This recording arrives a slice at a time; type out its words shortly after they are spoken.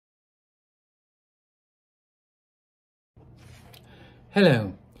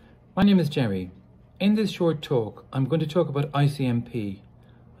Hello, my name is Jerry. In this short talk, I'm going to talk about ICMP.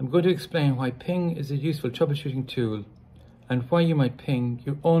 I'm going to explain why ping is a useful troubleshooting tool and why you might ping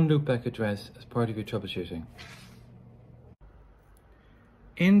your own loopback address as part of your troubleshooting.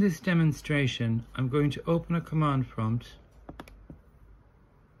 In this demonstration, I'm going to open a command prompt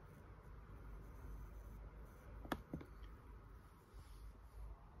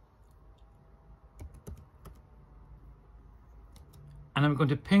and I'm going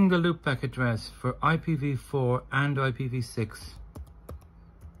to ping the loopback address for IPv4 and IPv6.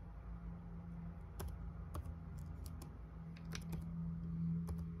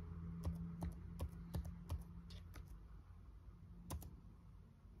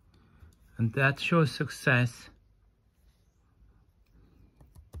 And that shows success.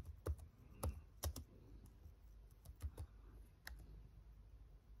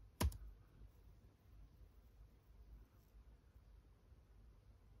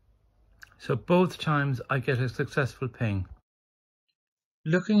 So both times I get a successful ping.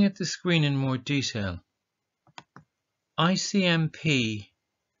 Looking at the screen in more detail, ICMP,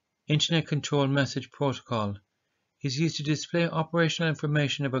 Internet Control Message Protocol, is used to display operational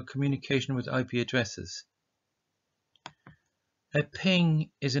information about communication with IP addresses. A ping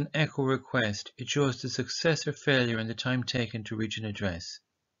is an echo request. It shows the success or failure and the time taken to reach an address.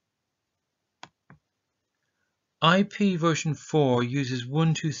 IP version 4 uses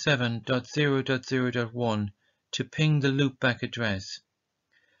 127.0.0.1 to ping the loopback address.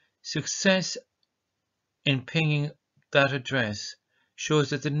 Success in pinging that address shows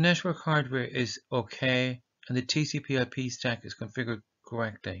that the network hardware is okay and the TCP/IP stack is configured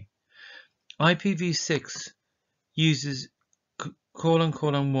correctly. IPv6 uses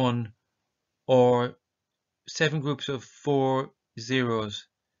 ::1 or 7 groups of 4 zeros,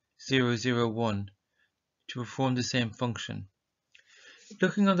 001, to perform the same function.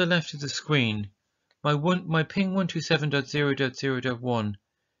 Looking on the left of the screen, my ping 127.0.0.1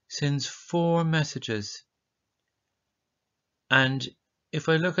 sends 4 messages, and if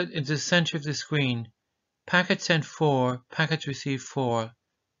I look at the center of the screen, packet sent 4, packets received 4,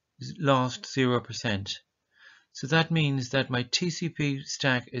 lost 0%. So that means that my TCP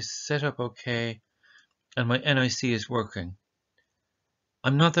stack is set up okay and my NIC is working.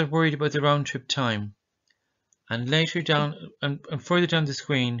 I'm not that worried about the round trip time. And later down and further down the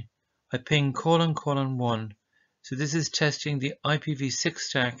screen, I ping ::1. So this is testing the IPv6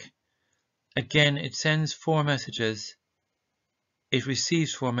 stack. Again, it sends 4 messages. It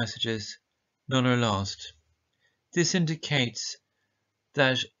receives 4 messages. None are lost. This indicates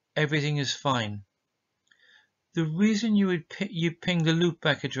that everything is fine. The reason you ping the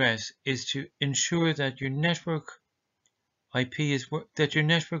loopback address is to ensure that your network that your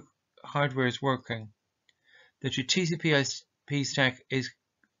network hardware is working, that your TCP/IP stack is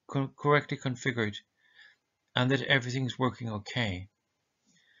correctly configured, and that everything's working okay.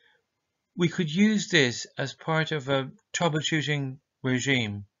 We could use this as part of a troubleshooting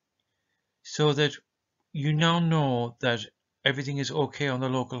regime so that you now know that everything is okay on the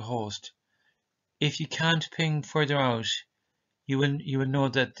local host. If you can't ping further out, you will know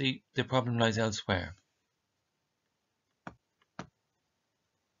that the problem lies elsewhere.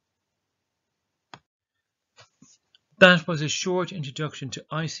 That was a short introduction to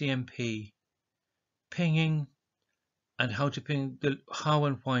ICMP, pinging, and how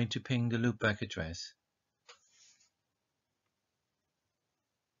and why to ping the loopback address.